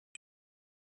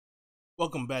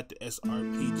Welcome back to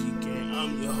SRPG Gang.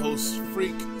 I'm your host,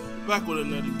 Freak, back with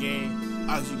another game.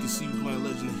 As you can see, we're playing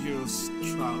Legend of Heroes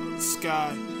Trial of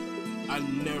Sky. I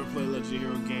never played Legend of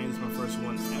Heroes games. It's my first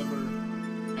one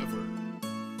ever.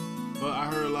 But I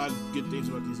heard a lot of good things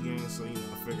about these games, so I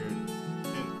figured.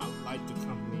 And I like the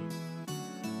company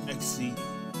Exceed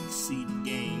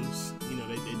Games. They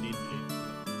did.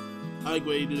 I like the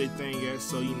way they do their thing, guys.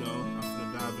 So I'm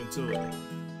gonna dive into it.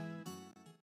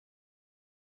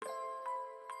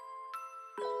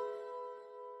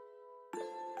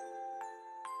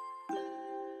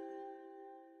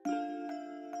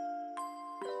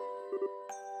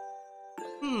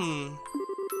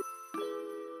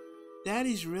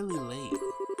 Daddy's really late.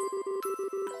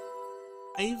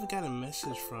 I even got a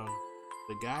message from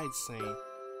the guide saying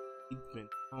he'd been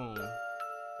home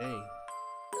today.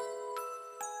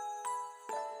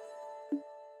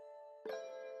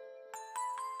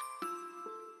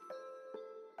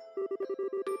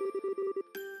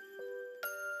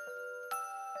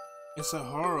 It's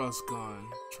Sahara's gone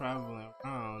traveling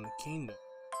around the kingdom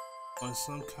on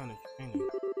some kind of training.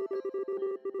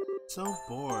 So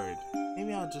bored.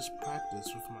 Maybe I'll just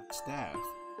practice with my staff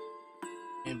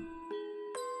and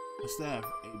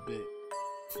a bit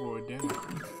before dinner.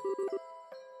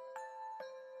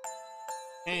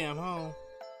 Hey, I'm home.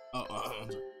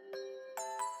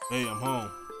 Hey, I'm home.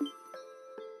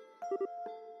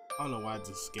 I don't know why I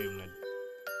just gave him that.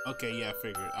 Okay, yeah,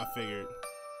 I figured.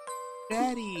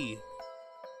 Daddy!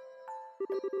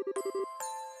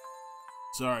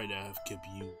 Sorry to have kept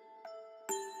you.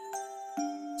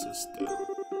 So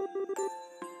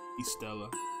Stella.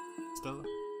 Stella?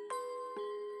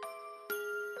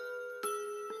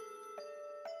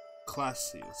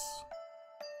 Classius.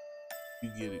 You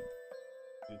get it.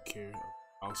 Good care of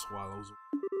all swallows.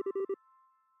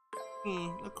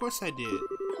 Of course I did.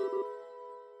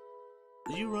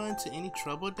 Did you run into any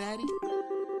trouble, Daddy?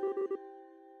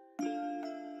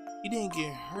 You didn't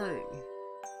get hurt.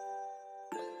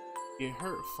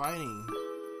 Fighting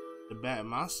the bad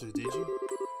monster, did you?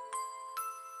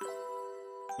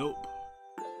 Nope.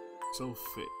 So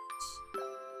fit.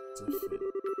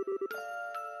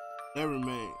 That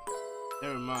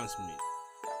reminds me.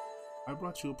 I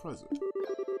brought you a present.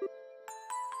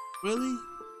 Really?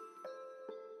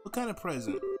 What kind of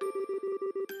present?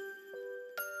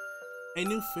 A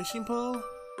new fishing pole?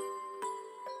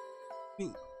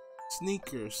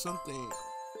 Sneakers, something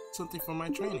for my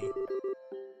training.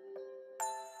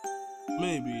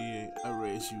 Maybe I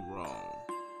raised you wrong,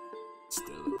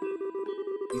 Stella.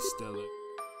 Stella.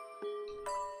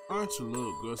 Aren't you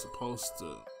little girls supposed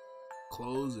to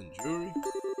clothes and jewelry?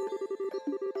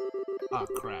 Ah,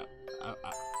 crap.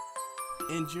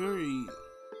 And jewelry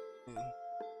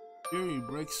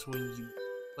breaks when you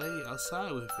play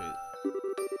outside with it.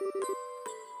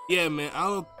 Yeah, man, I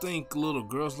don't think little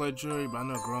girls like jewelry, but I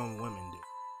know grown women do.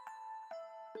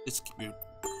 Just keep your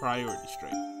priorities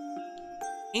straight.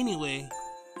 Anyway,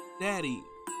 Daddy,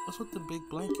 what's with the big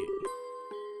blanket?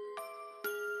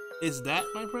 Is that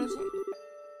my present?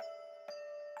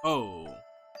 Oh,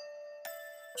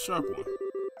 sharp one.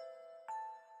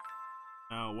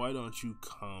 Now, why don't you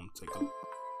come take a look?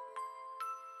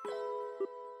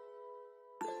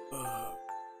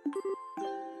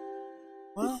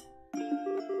 What?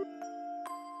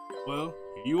 Well,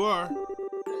 here you are.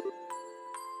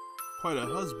 Quite a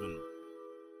husband,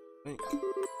 I think.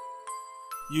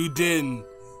 You didn't.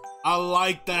 I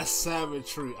like that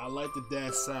savagery. I like the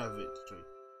dad savagery.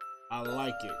 I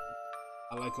like it.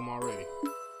 I like him already.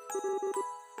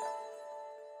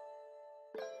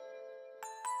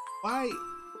 Why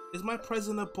is my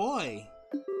present a boy?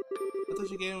 I thought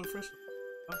you gave him a freshman.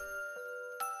 Huh?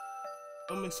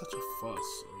 Don't make such a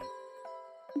fuss.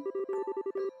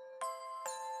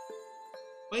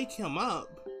 Wake him up?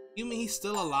 You mean he's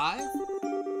still alive?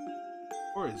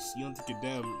 Of course, you don't think your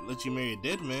dad let you marry a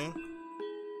dead man.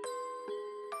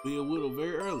 Be a widow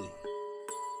very early.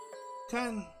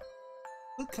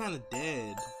 What kind of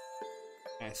dead?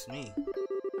 Ask me.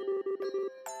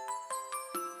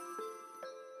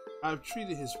 I've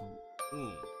treated his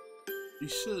wound. He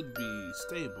should be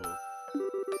stable.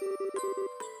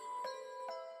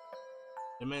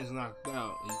 The man's knocked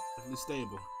out. He's definitely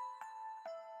stable.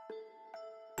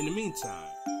 In the meantime,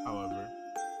 however,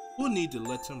 we'll need to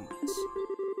let him rest.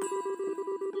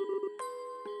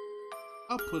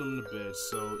 I'll put him to bed,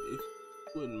 so if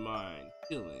you wouldn't mind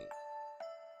healing.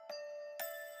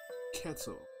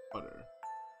 Kettle, water,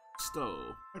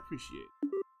 stove, I appreciate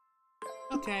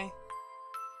it. Okay.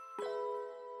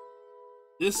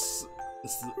 This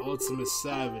is the ultimate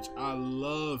savage. I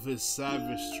love his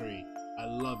savagery. I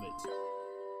love it.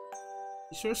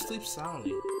 He sure sleeps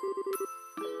soundly.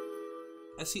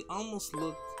 as he almost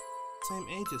looked the same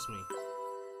age as me.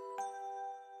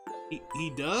 He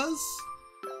does?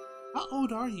 How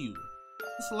old are you?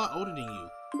 He's a lot older than you.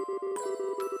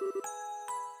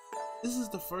 This is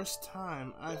the first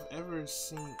time I've ever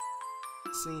seen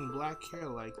black hair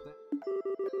like that.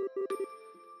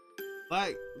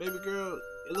 Like, baby girl,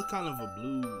 it looked kind of a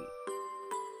blue.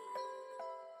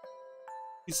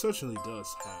 He certainly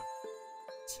does have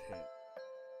his hair.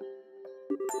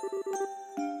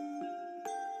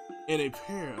 And a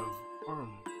pair of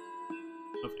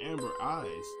amber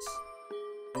eyes.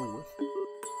 Oh, with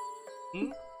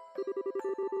it.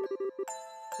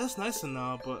 That's nice and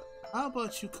all, but how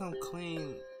about you come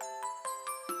clean?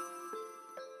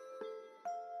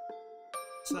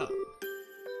 What's up?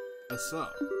 What's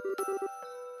up?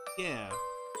 Yeah.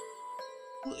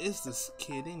 Who is this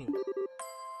kid anyway?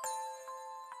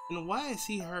 And why is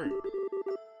he hurt?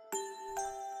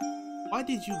 Why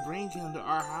did you bring him to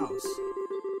our house?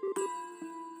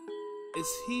 Is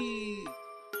he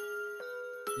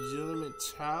a legitimate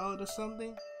child or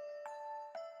something?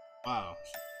 Wow.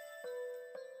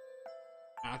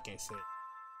 I can't say it.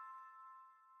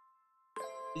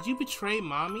 Did you betray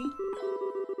mommy?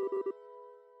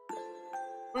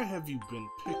 Where have you been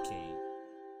picking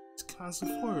these kinds of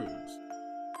words?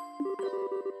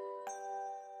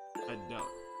 I doubt.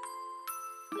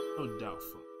 No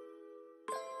doubtful.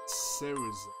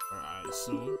 Sarah's her, I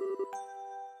assume.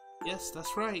 Yes,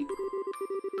 that's right.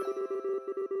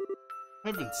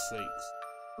 Heaven's sakes,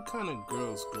 what kind of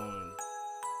girl's going?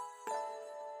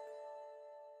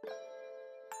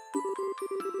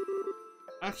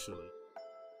 Actually,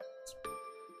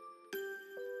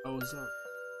 I was out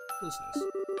business.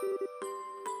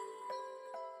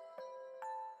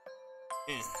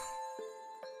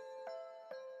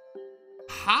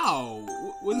 How?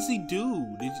 What does he do?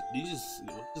 Did you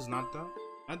just knocked out?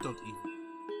 I don't even.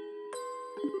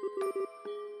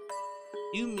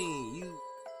 You mean you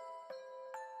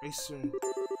racer?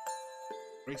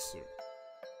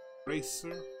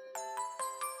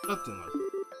 Nothing like that.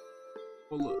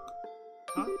 Well, look.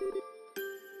 Huh?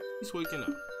 He's waking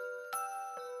up.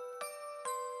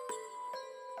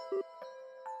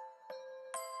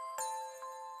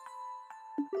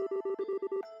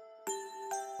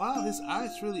 Wow, his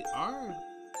eyes really are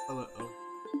color of.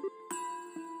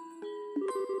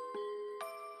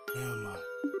 Am I?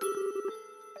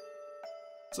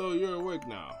 So you're awake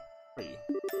now, are you?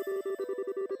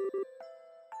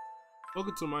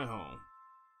 Welcome to my home.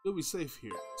 You'll be safe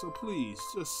here, so please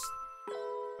just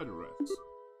try to rest.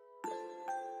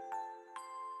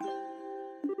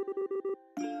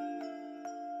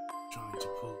 Trying to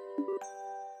pull.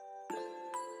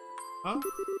 Huh?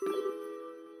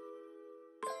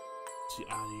 You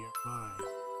out of your mind.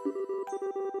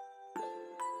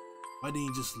 Why didn't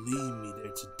you just leave me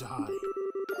there to die?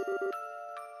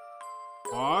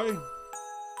 Why?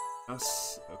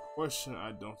 That's a question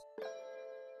I don't.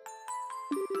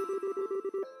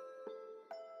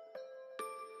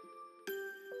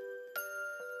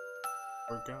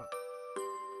 Work out.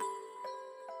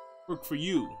 Work for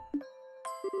you.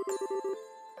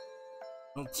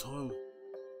 Don't toy with.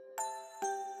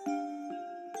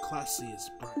 Classy is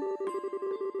bright.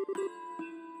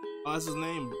 Oh, that's his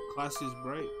name. Classy is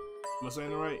bright. Am I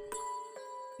saying it right?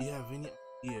 Do you have any idea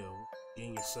what you're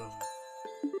getting yourself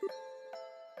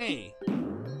in? Hey!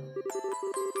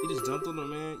 You just jumped on him,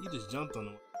 man. You just jumped on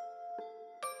him.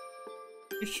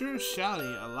 You're sure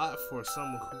shouting a lot for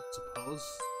someone who's supposed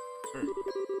to hurt.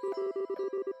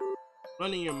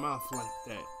 Running your mouth like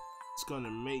that is gonna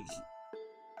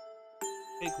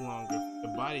take longer for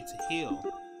your body to heal.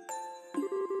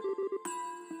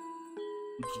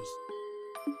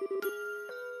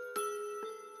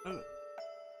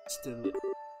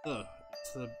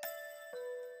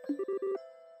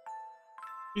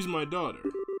 She's my daughter.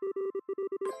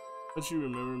 Don't you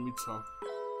remember me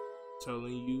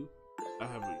telling you I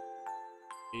have an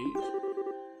age?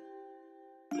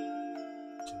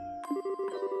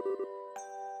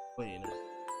 Wait a minute.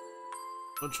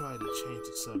 Don't try to change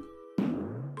the subject.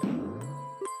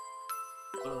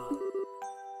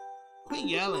 Quit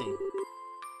yelling.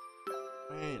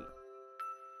 Man.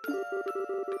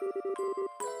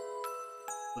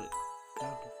 But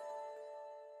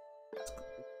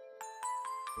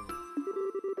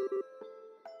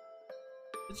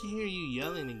did you hear you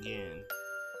yelling again?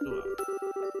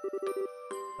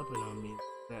 Jumping on me.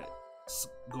 That's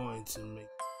going to make.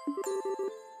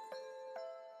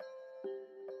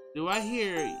 Do I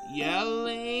hear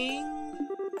yelling?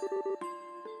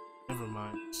 Never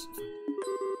mind.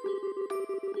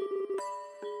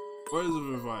 Words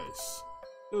of advice.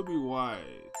 It'll be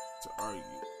wise to argue.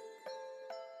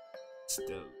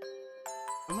 Estella.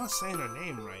 Am I saying her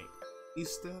name right?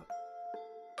 Estella?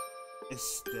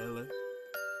 Estella?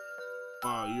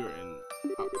 Wow, you're in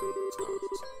Hopkins'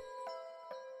 house.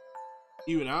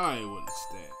 Even I wouldn't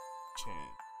stand a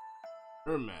chance.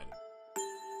 Her madam.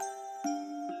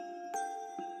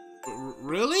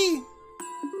 Really?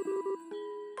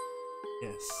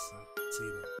 Yes, I can see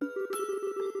that.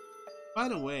 By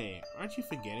the way, aren't you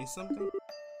forgetting something?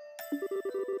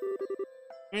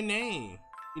 Your name.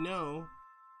 You know,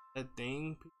 that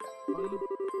thing people call you?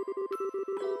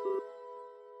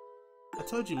 I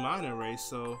told you mine already,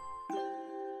 so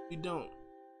you don't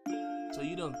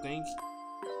think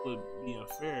it would be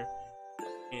unfair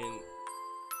and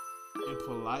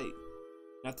impolite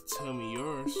not to tell me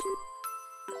yours.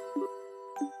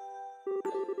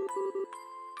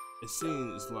 It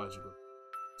seems logical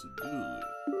to do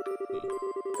it.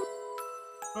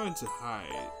 Trying to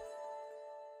hide,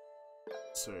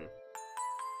 sir.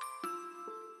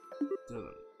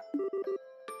 Dylan.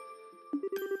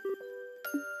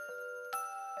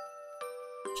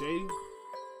 Shady?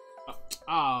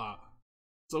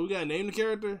 So we gotta name the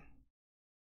character?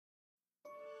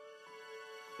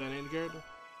 Gotta name the character?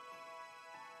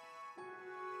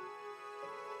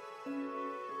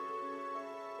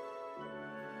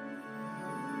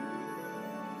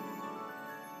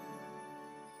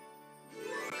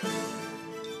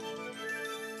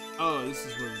 Oh, this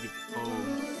is where we get the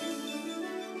poem.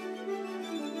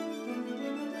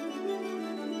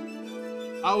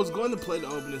 I was going to play the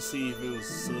open to see if it was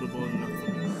suitable enough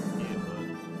for me. Yeah,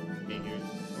 but can't hear it.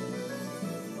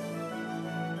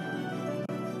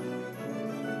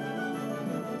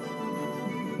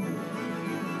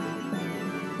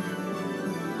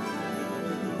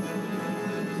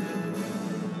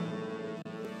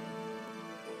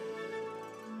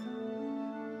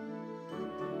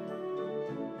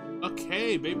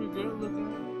 Okay, baby girl looking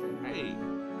great.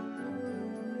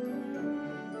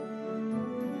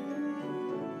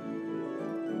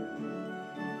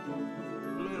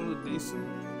 Man, look decent.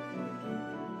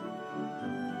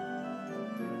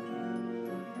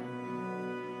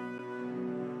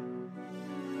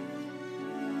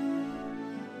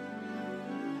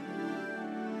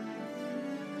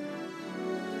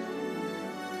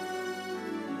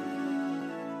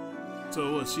 So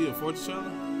what, she a fortune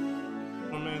teller?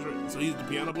 One man's right. So he's the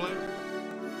piano player?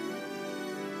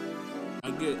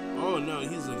 I get, oh no,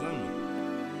 he's a gunman.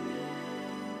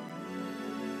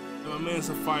 And my man's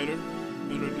a fighter.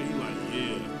 And right there, he like,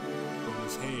 yeah, from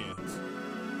his hands.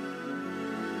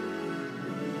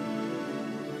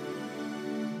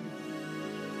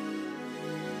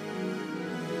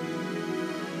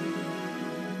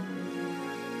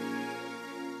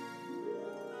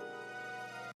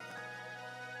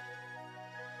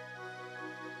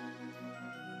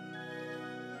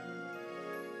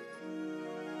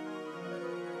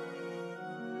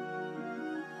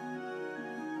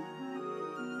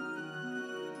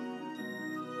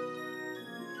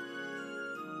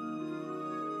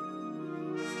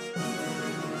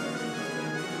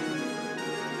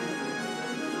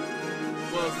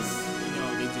 Well, just,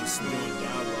 they just doing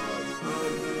dialogue.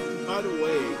 By the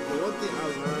way, the one thing I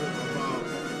learned about,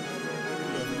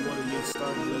 if you want to get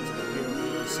started Legend of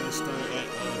Heroes, so start at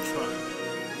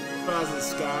Trials of the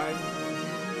Sky.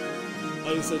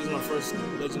 Like I said, this is my first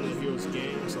Legend of Heroes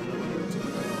game, so I'm not going to go too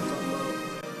much about.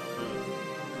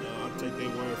 I'll take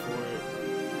their word for it.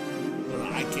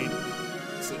 I can't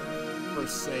per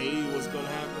se what's going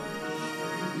to happen.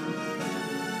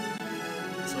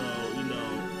 So,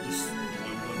 just go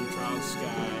to Trials of the Sky,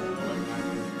 what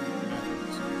happens.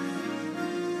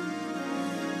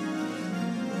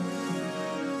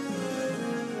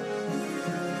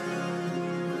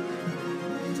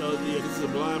 So yeah, this is a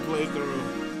blind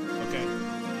playthrough. Okay.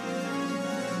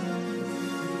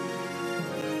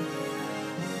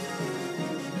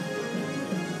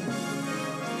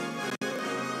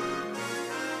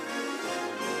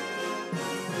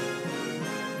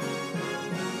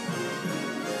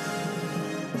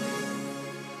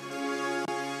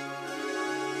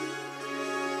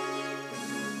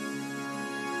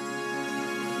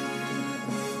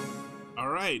 All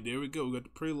right, there we go. We got the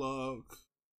prelog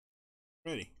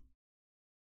ready.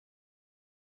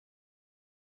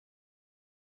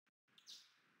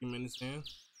 Minutes in.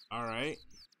 All right.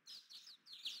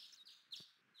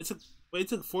 It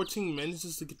took 14 minutes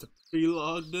just to get the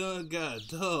prelog done. God,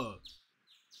 dog.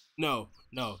 No,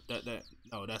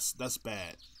 that's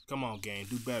bad. Come on, game,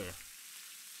 do better.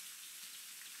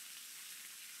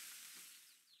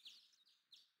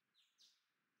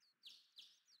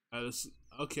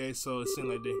 Okay, so it seemed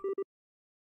like they.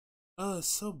 Oh, it's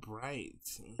so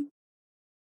bright.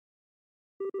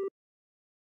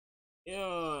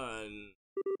 And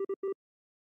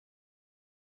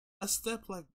I slept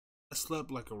like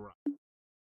a rock.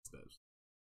 Steps.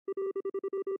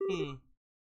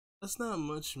 That's not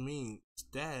much mean. It's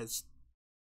Dad's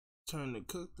turn to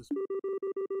cook this.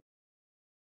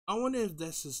 I wonder if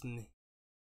that's his name.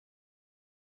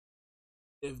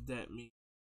 If that means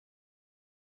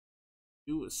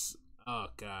you was, oh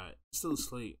God, still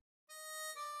asleep.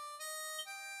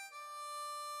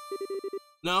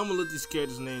 Now I'm gonna look these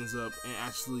characters' names up and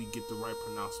actually get the right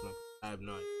pronouncement. I have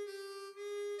no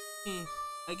idea.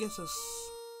 I guess that's.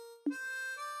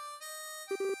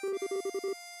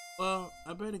 Well,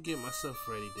 I better get myself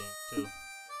ready then, too.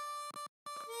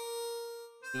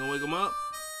 You gonna wake him up?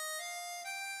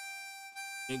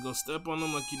 You ain't gonna step on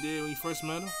him like you did when you first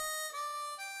met him?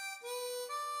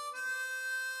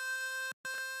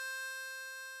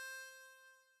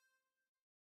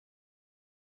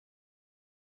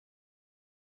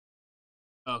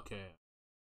 Okay.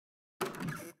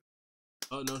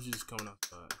 Oh no, she's just coming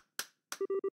outside.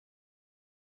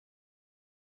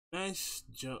 Nice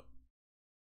jump.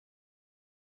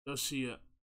 Joshia.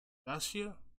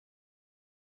 Joshia?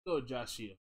 Go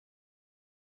Joshia.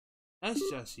 Nice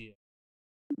Joshia.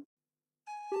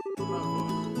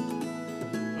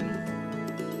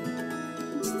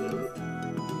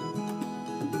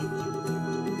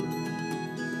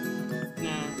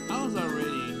 Nah, I was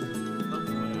already up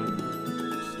when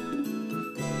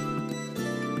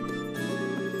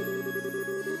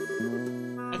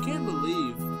I can't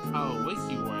believe how awake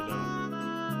you are though.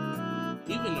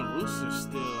 Even the roosters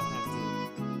still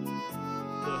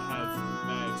have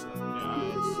bags under their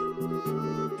eyes.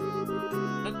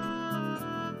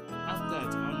 Not that,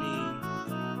 I mean,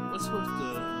 what's with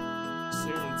the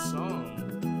siren song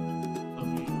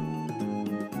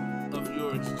of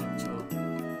yours, gentle,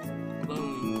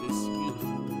 blowing this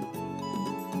beautiful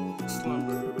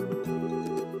slumber?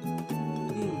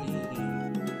 What do you mean?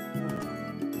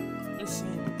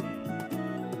 Listen.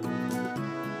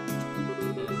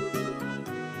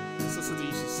 That's something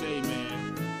you should say, man.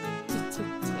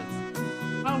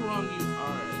 How wrong you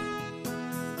are,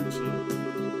 that's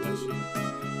you.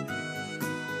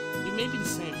 You may be the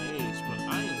same age, but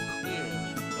I am clearly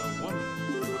a woman,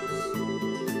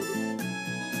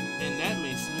 and that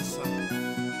makes me something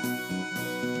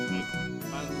like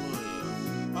my loyal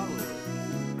follower.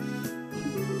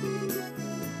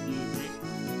 You agree?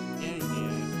 Yeah.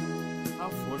 How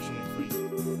fortunate for you.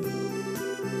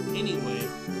 Anyway,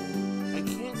 I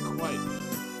can't quite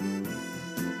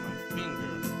put my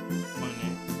finger on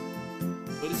it,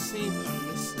 but it seems I'm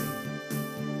missing.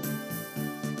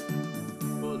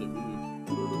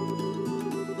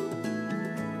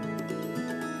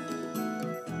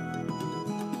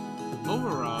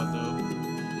 Overall, though,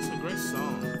 it's a great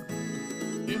song.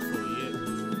 Beautiful, yet.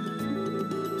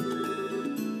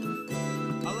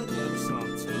 I like the other song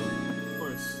too. Of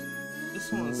course, this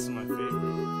one's my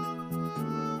favorite.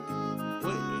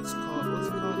 What's it called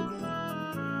again?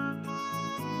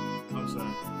 I'm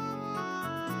sorry.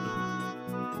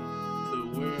 The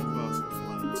Whereabouts of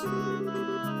Light.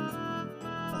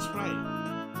 That's right.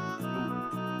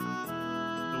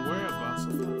 The Whereabouts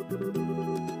of Light.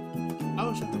 I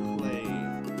wish I could play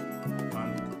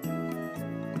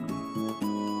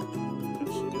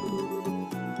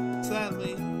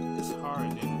sadly, it's hard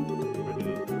and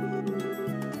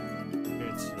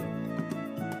compared to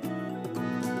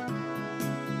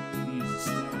use a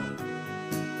stand.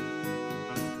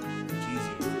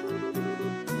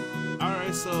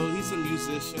 Alright, so he's a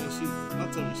musician. I'll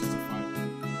tell you she's a fighter.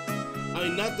 I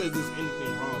mean, not that there's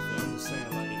anything wrong with it. I'm just saying,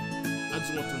 like, I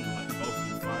just want them to like both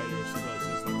be fighters because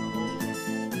it's like a whole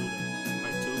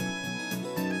fight too.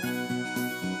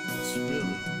 It's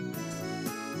really.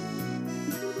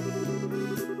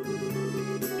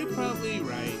 You're probably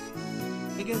right.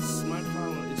 I guess my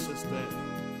problem is just that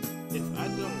if I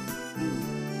don't do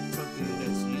something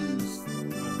that's used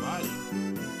my body,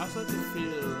 I start to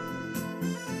feel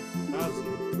drowsy.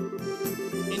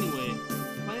 Anyway,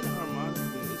 playing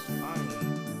harmonica is fine,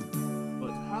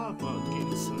 but how about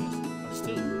getting some exercise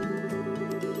too?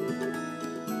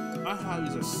 My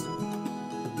hobbies are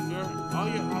all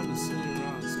your hobbies sitting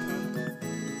around is kind of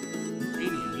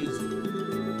reading and music.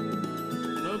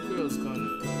 No girl's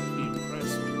gonna be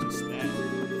impressed with just that.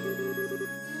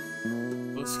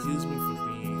 Well, excuse me for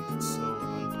being so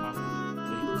unpopular,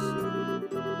 ladies.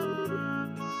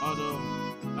 Although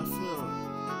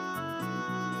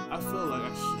I feel like I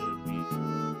should be the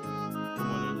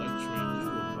one lecturing you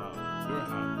about your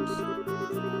hobbies. I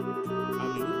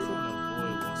mean, what kind of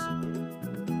boy wants to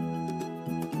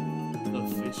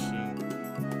love fishing,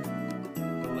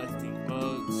 collecting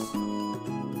bugs,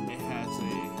 and has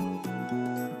a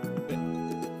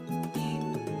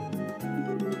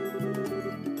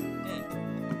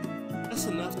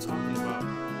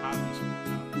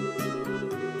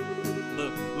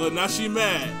Look, now she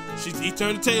mad. He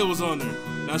turned the tables on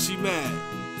her. Now she mad.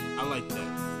 I like that.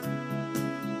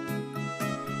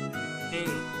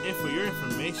 And for your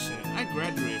information, I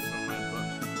graduated from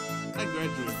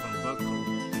Buckle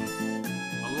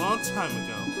a long time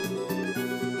ago.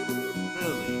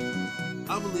 Really,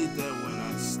 I believe that when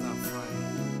I stopped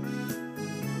fighting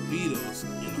Beatles,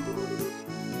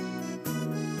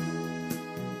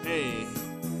 Hey,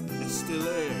 it's still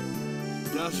there.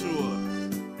 Joshua.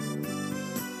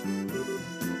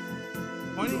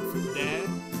 Morning, Dad.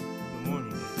 Good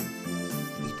morning,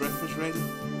 Dad. Is breakfast ready?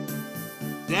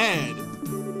 Dad!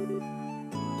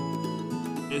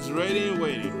 It's ready and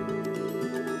waiting.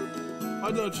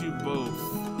 Why don't you both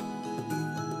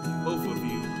of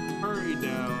you, hurry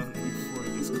down before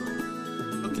it gets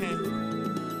cold? Okay.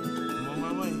 I'm on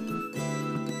my way.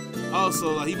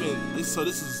 Also, so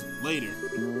this is later.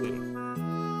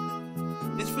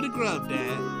 It's for the grub,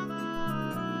 Dad.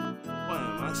 What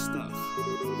am I stuff?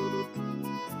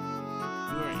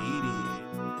 You are eating it.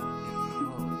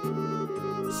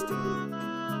 Stuff.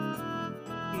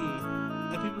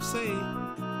 Like people say,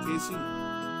 kids who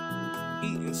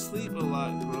eat and sleep a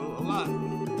lot, bro. A lot.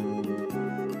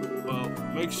 Well,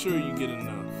 make sure you get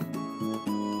enough.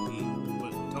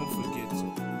 But don't forget to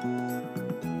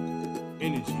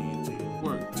energy into your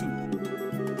work too.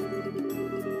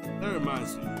 That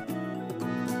reminds me,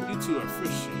 you two are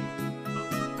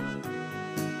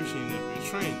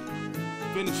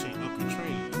finishing up your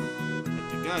training at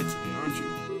the guide today, aren't you?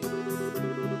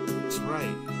 That's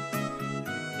right.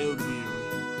 It'll be a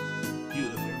review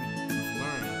of everything you've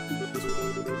learned.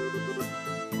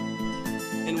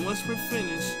 And once we're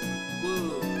finished,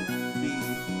 we'll be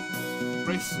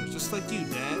racers, just like you,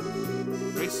 Dad.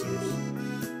 Racers.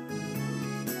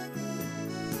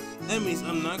 That means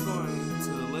I'm not going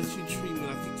to let you treat me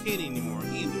like a kid anymore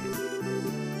either.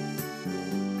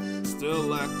 Still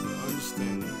lack the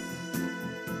understanding.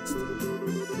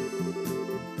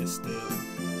 It's still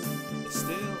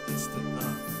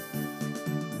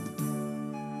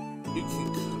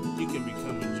you can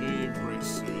become a junior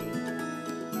racer,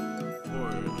 or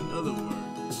in other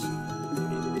words,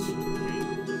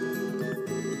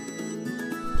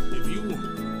 if you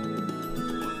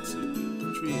want to be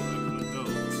treated like an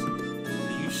adult,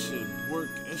 you should work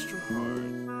extra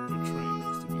hard for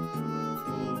trainings to become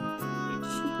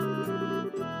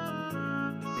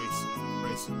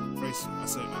racer. I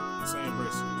say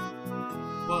racer.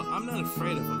 Well, I'm not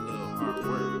afraid of a little hard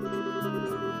work.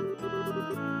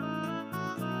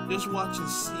 Just watch and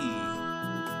see.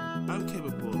 I'm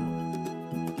capable,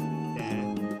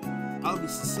 and I'll be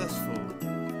successful,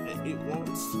 and it won't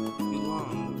be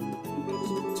long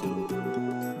too.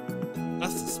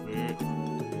 That's the spirit.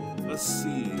 Let's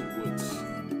see what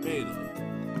you're made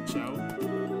of, shall we?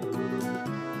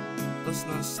 Let's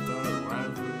not start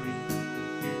rivalry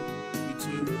here, you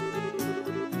two.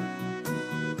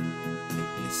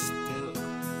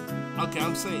 Okay,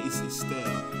 I'm saying it's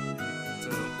still.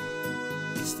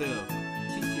 Still,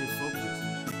 keep your focus.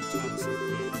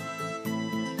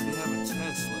 We have a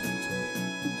test later today.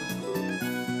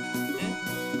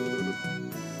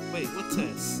 Wait, what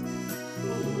test?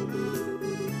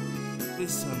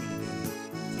 Please tell me that.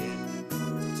 Yeah,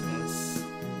 test.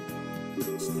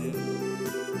 Still,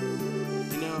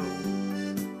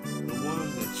 the one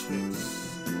that checks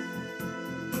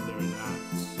whether or not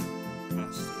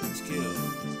master skill.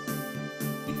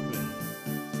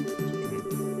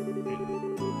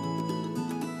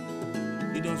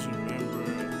 Don't you remember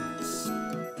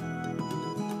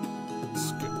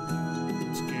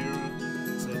Scara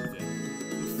said that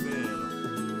you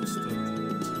failed stuck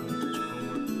in too much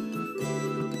homework?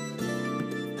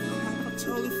 I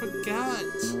totally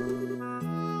forgot.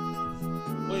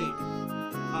 Wait,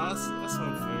 that's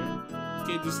unfair. You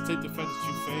can't just take the fact that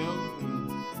you failed and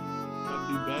not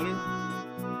do better.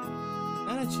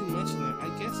 Now that you mention it, I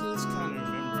guess it is kind of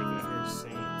remembered that her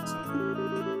saying something.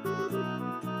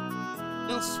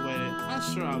 Don't sweat it. I'm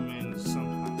sure I'll manage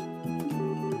somehow.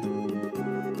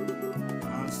 I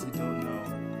honestly don't know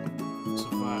how to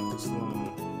survive this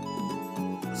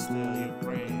long. But still, your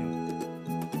brain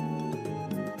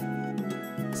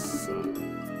sucks.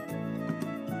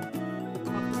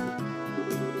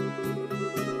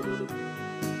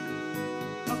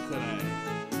 How could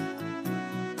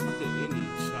any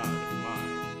child of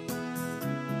mine,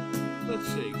 such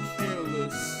a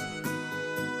careless,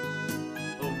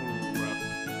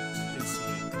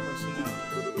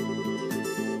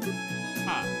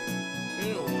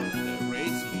 you're the one that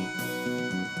raised me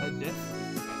a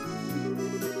different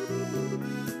kind.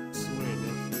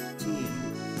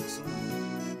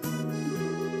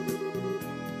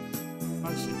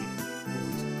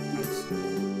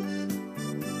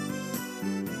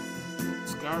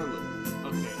 Scarlet.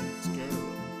 Okay,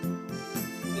 Scarlet.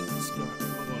 It's Scarlet.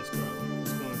 I'm going Scarlet.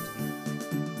 It's going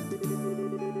to.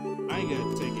 I ain't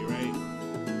gotta take it, right?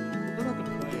 What like a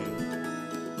plan?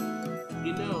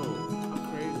 You know, I'm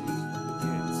crazy.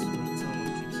 Kids when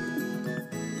someone keeps it.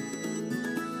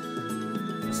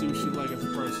 Let's see what she like as a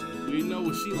person. Do you know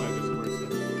what she like as a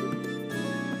person?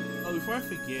 Oh, before I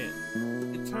forget,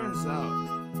 it turns out.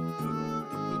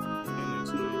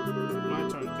 My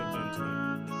turn to cut down tonight.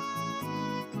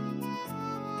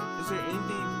 Is there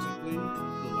anything particularly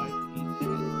you like to eat?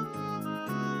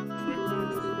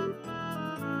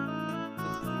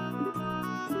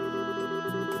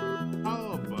 How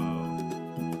about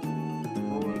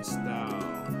foreign style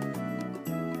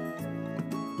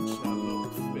shallow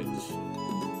fish?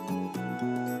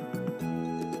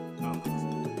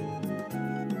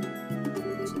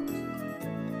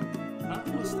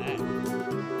 What's that? I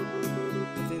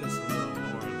think that's a little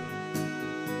more than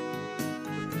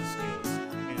the scales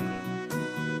and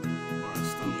our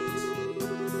stomachs.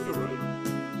 You're right.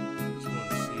 Just want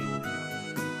to see what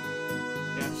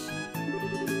yes.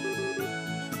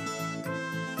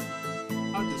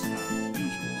 I'll just have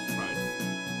usual fried.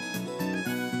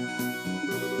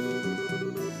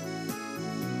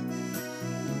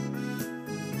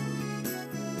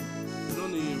 You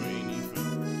don't need rain even.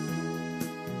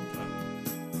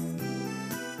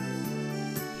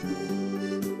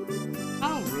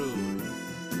 How rude.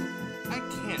 I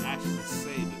can't actually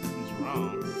say that he's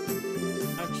wrong.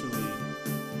 Actually,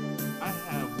 I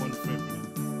have one favorite.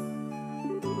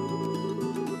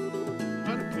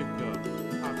 How to pick up a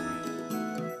copy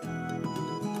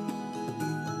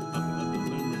of the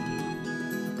Lemon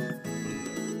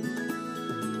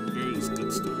Various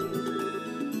Good Story.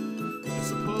 It's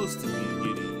supposed to be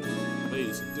getting the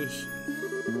latest edition.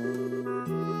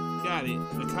 Got it.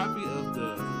 A copy of the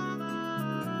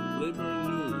Labor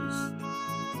News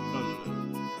from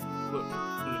the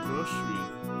grocery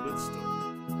good store.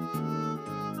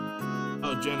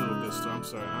 Oh, general good store. I'm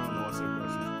sorry. I don't know why I say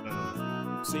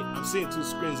grocery. I'm seeing two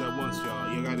screens at once,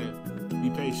 y'all. You gotta be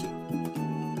patient.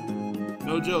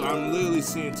 No joke. I'm literally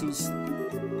seeing two.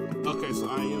 Okay, so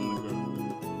I am the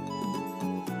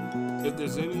girl. If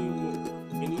there's any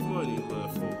money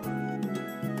left over,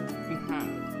 you can have.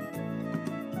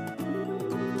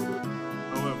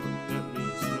 However, that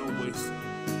means no wasting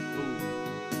food.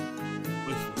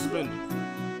 Wasteful spending.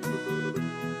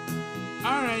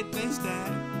 Alright, thanks,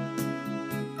 Dad.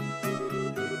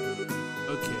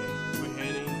 Okay, we're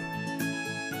heading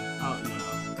out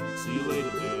now. See you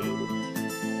later, Dad.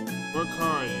 Work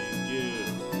hard and give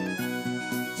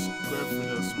subscribe for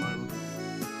us, my.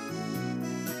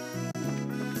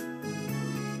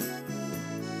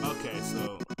 Okay,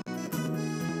 so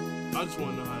I just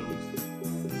want to know how we.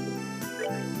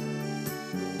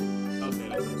 Okay,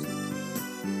 that makes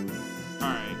sense.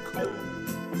 Alright, cool.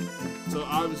 So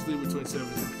obviously we're 27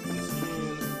 minutes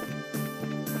in.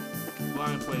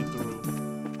 Blind playthrough.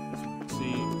 As you can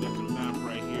see, we got the map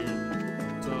right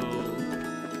here. So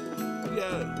we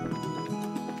got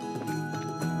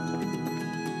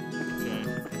okay.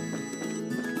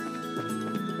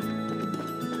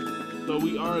 So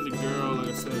we are the girl, like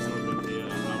I said, it's no big deal.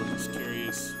 I was just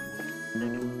curious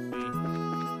where it would be.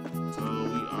 So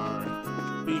we are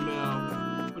female,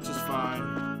 which is fine.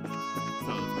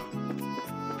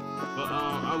 But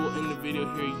I will end the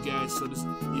video here, you guys. So this, if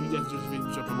you guys enjoyed this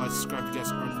video, drop a like, subscribe if you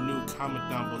guys are new, comment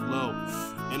down below,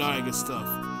 and all that good stuff.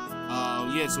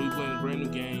 Yeah, so we playing a brand new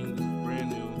game, brand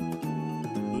new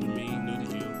to me, new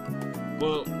to you.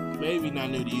 Well, maybe not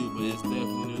new to you, but it's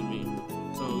definitely new to me.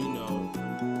 So you know,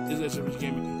 it's that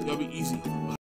game. Y'all be easy.